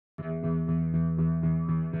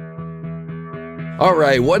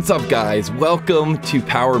Alright, what's up guys? Welcome to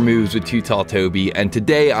Power Moves with Too Tall Toby, and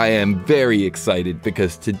today I am very excited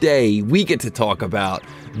because today we get to talk about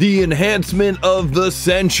the enhancement of the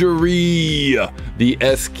century, the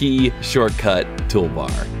S-Key shortcut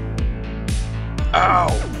toolbar.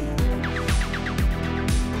 Ow!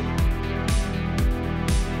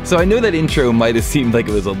 So I know that intro might have seemed like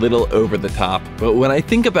it was a little over the top, but when I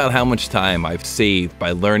think about how much time I've saved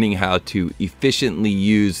by learning how to efficiently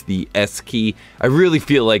use the S-Key, I really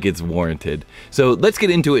feel like it's warranted. So let's get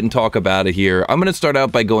into it and talk about it here. I'm going to start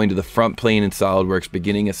out by going to the front plane in SolidWorks,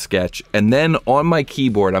 beginning a sketch, and then on my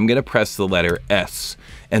keyboard I'm going to press the letter S.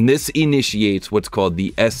 And this initiates what's called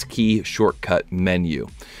the S-Key shortcut menu.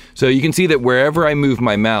 So you can see that wherever I move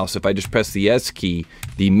my mouse, if I just press the S key,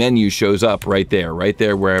 the menu shows up right there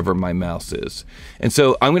wherever my mouse is. And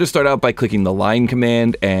so I'm going to start out by clicking the line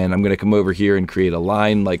command, and I'm going to come over here and create a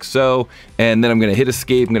line like so, and then I'm going to hit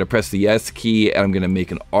escape, I'm going to press the S key, and I'm going to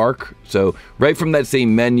make an arc. So right from that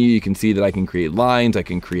same menu, you can see that I can create lines, I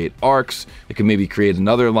can create arcs, I can maybe create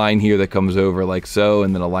another line here that comes over like so,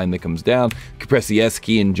 and then a line that comes down. I can press the S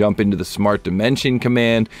key and jump into the Smart Dimension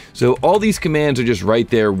command. So all these commands are just right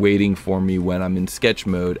there waiting for me when I'm in sketch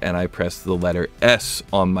mode and I press the letter S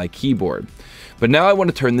on my keyboard. But now I want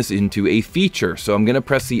to turn this into a feature, so I'm going to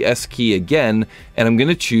press the S key again, and I'm going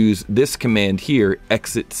to choose this command here,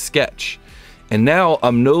 exit sketch. And now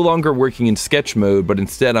I'm no longer working in sketch mode, but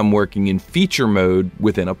instead I'm working in feature mode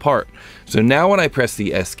within a part. So now when I press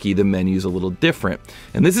the S key, the menu is a little different.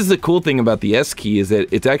 And this is the cool thing about the S key, is that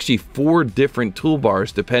it's actually 4 different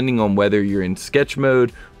toolbars depending on whether you're in sketch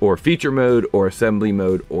mode or feature mode or assembly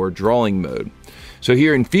mode or drawing mode. So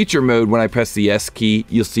here in feature mode, when I press the S key,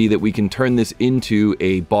 you'll see that we can turn this into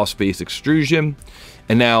a boss face extrusion.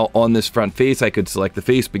 And now on this front face, I could select the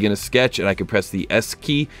face, begin a sketch, and I could press the S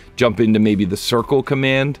key, jump into maybe the circle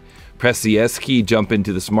command, press the S key, jump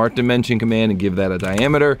into the Smart Dimension command and give that a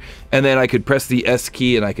diameter. And then I could press the S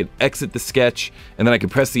key and I could exit the sketch, and then I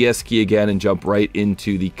could press the S key again and jump right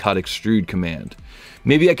into the cut extrude command.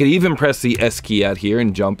 Maybe I could even press the S key out here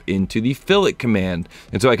and jump into the fillet command.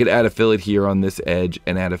 And so I could add a fillet here on this edge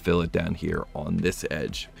and add a fillet down here on this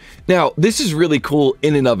edge. Now, this is really cool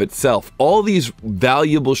in and of itself. All these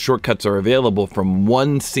valuable shortcuts are available from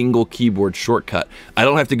one single keyboard shortcut. I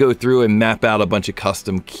don't have to go through and map out a bunch of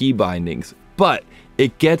custom key bindings, but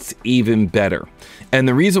it gets even better. And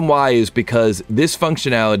the reason why is because this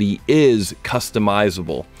functionality is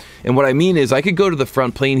customizable. And what I mean is I could go to the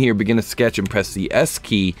front plane here, begin a sketch, and press the S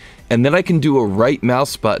key, and then I can do a right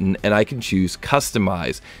mouse button and I can choose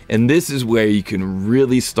customize. And this is where you can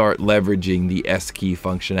really start leveraging the S key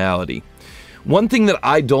functionality. One thing that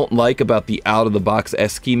I don't like about the out-of-the-box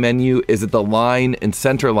S key menu is that the line and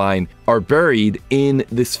center line are buried in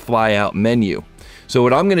this flyout menu. So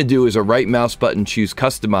what I'm going to do is a right mouse button, choose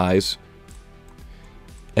customize,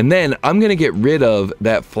 and then I'm going to get rid of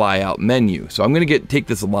that flyout menu. So I'm going to take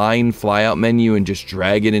this line flyout menu and just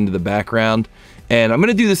drag it into the background. And I'm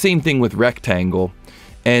going to do the same thing with rectangle.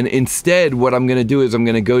 And instead, what I'm going to do is I'm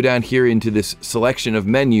going to go down here into this selection of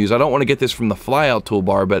menus. I don't want to get this from the flyout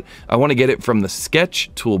toolbar, but I want to get it from the sketch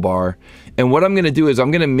toolbar. And what I'm going to do is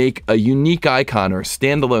I'm going to make a unique icon, or a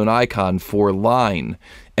standalone icon for line,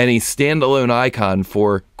 and a standalone icon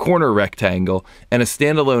for corner rectangle, and a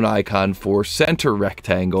standalone icon for center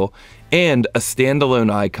rectangle, and a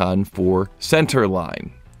standalone icon for center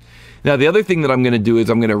line. Now, the other thing that I'm going to do is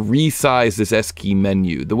I'm going to resize this S key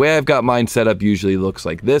menu. The way I've got mine set up usually looks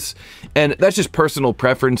like this, and that's just personal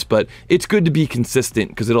preference, but it's good to be consistent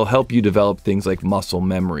because it'll help you develop things like muscle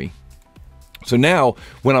memory. So now,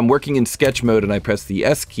 when I'm working in sketch mode and I press the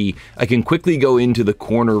S key, I can quickly go into the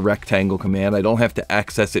corner rectangle command. I don't have to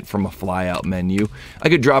access it from a flyout menu. I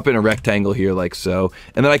could drop in a rectangle here like so,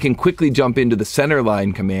 and then I can quickly jump into the center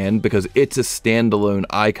line command because it's a standalone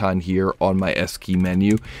icon here on my S key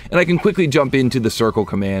menu, and I can quickly jump into the circle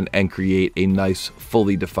command and create a nice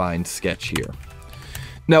fully defined sketch here.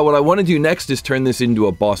 Now what I want to do next is turn this into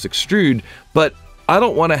a boss extrude, but I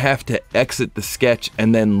don't want to have to exit the sketch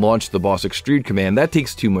and then launch the boss extrude command. That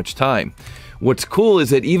takes too much time. What's cool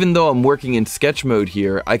is that even though I'm working in sketch mode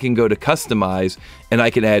here, I can go to customize and I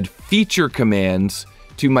can add feature commands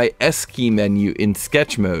to my S key menu in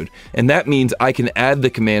sketch mode. And that means I can add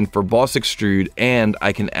the command for boss extrude and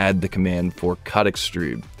I can add the command for cut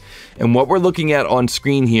extrude. And what we're looking at on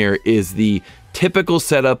screen here is the typical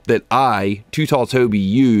setup that I, Too Tall Toby,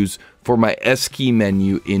 use for my S key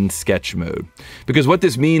menu in sketch mode. Because what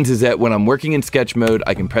this means is that when I'm working in sketch mode,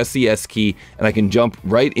 I can press the S key and I can jump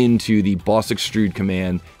right into the boss extrude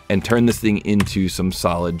command and turn this thing into some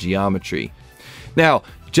solid geometry. Now,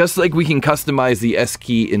 Just like we can customize the S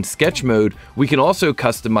key in sketch mode, we can also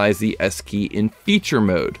customize the S key in feature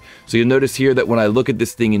mode. So you'll notice here that when I look at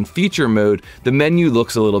this thing in feature mode, the menu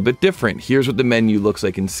looks a little bit different. Here's what the menu looks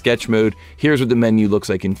like in sketch mode. Here's what the menu looks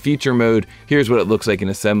like in feature mode. Here's what it looks like in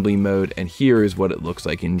assembly mode. And here is what it looks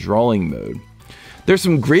like in drawing mode. There's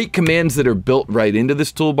some great commands that are built right into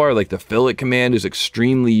this toolbar, like the fillet command is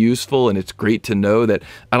extremely useful, and it's great to know that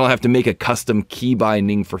I don't have to make a custom key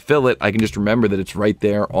binding for fillet. I can just remember that it's right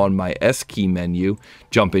there on my S key menu.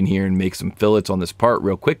 Jump in here and make some fillets on this part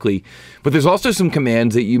real quickly. But there's also some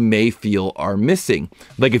commands that you may feel are missing.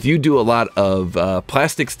 Like if you do a lot of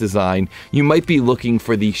plastics design, you might be looking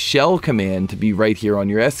for the shell command to be right here on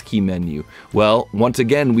your S key menu. Well, once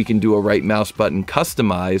again, we can do a right mouse button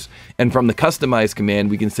customize, and from the customize command,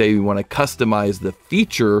 we can say we want to customize the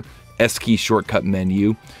feature S key shortcut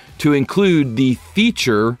menu to include the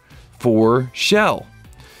feature for shell.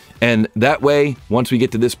 And that way, once we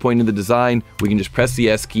get to this point in the design, we can just press the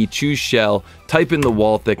S key, choose shell, type in the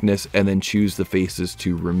wall thickness, and then choose the faces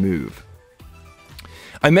to remove.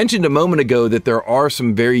 I mentioned a moment ago that there are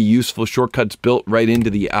some very useful shortcuts built right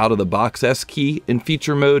into the out-of-the-box S key in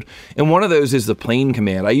feature mode, and one of those is the plane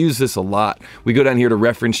command. I use this a lot. We go down here to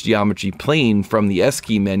reference geometry plane from the S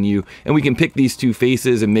key menu, and we can pick these two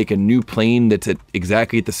faces and make a new plane that's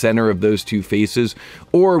exactly at the center of those two faces,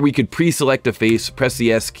 or we could pre-select a face, press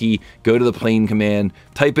the S key, go to the plane command,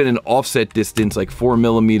 type in an offset distance like 4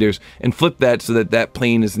 millimeters, and flip that so that that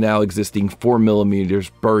plane is now existing 4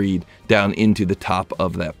 millimeters buried down into the top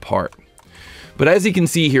of that part. But as you can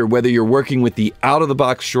see here, whether you're working with the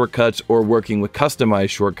out-of-the-box shortcuts or working with customized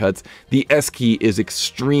shortcuts, the S key is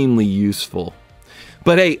extremely useful.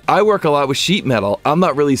 But hey, I work a lot with sheet metal. I'm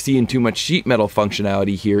not really seeing too much sheet metal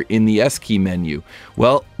functionality here in the S key menu.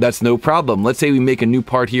 Well, that's no problem. Let's say we make a new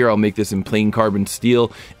part here. I'll make this in plain carbon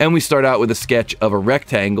steel, and we start out with a sketch of a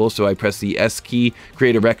rectangle. So I press the S key,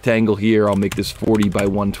 create a rectangle here. I'll make this 40 by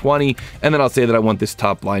 120, and then I'll say that I want this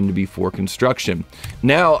top line to be for construction.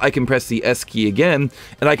 Now I can press the S key again,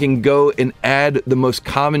 and I can go and add the most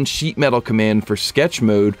common sheet metal command for sketch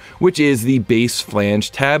mode, which is the base flange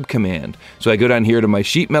tab command. So I go down here to my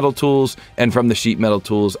sheet metal tools, and from the sheet metal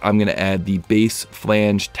tools, I'm going to add the base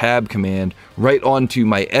flange tab command right onto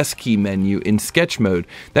my S key menu in sketch mode.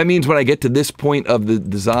 That means when I get to this point of the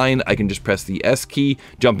design, I can just press the S key,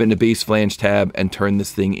 jump into base flange tab, and turn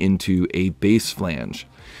this thing into a base flange.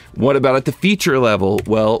 What about at the feature level?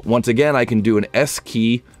 Well, once again, I can do an S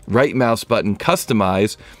key, right mouse button,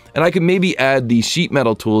 customize, and I could maybe add the sheet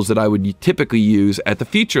metal tools that I would typically use at the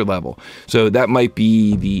feature level. So that might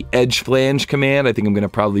be the edge flange command. I think I'm going to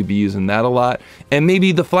probably be using that a lot. And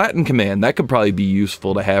maybe the flatten command. That could probably be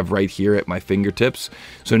useful to have right here at my fingertips.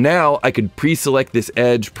 So now I could pre-select this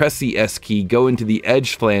edge, press the S key, go into the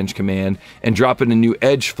edge flange command, and drop in a new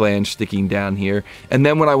edge flange sticking down here. And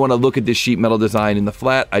then when I want to look at this sheet metal design in the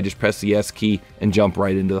flat, I just press the S key and jump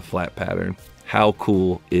right into the flat pattern. How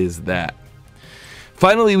cool is that?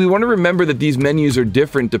 Finally, we want to remember that these menus are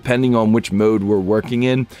different depending on which mode we're working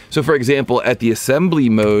in. So for example, at the assembly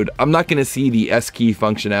mode, I'm not going to see the S key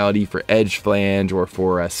functionality for edge flange or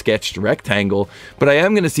for a sketched rectangle, but I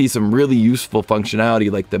am going to see some really useful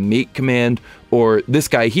functionality like the make command or this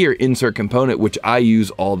guy here, insert component, which I use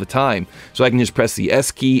all the time. So I can just press the S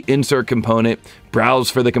key, insert component, browse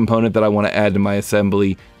for the component that I want to add to my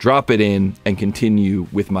assembly, drop it in, and continue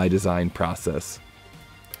with my design process.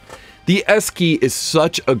 The S key is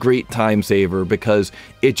such a great time saver because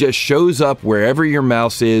it just shows up wherever your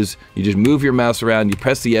mouse is. You just move your mouse around, you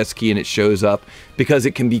press the S key and it shows up because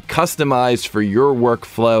it can be customized for your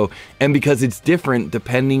workflow and because it's different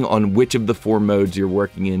depending on which of the 4 modes you're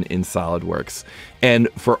working in SolidWorks. And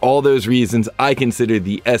for all those reasons, I consider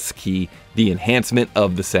the S key the enhancement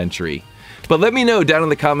of the century. But let me know down in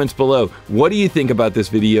the comments below, what do you think about this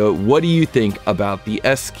video? What do you think about the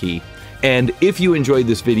S key? And if you enjoyed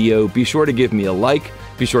this video, be sure to give me a like,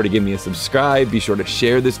 be sure to give me a subscribe, be sure to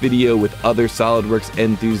share this video with other SolidWorks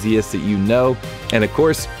enthusiasts that you know, and of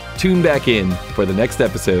course, tune back in for the next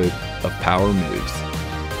episode of Power Moves.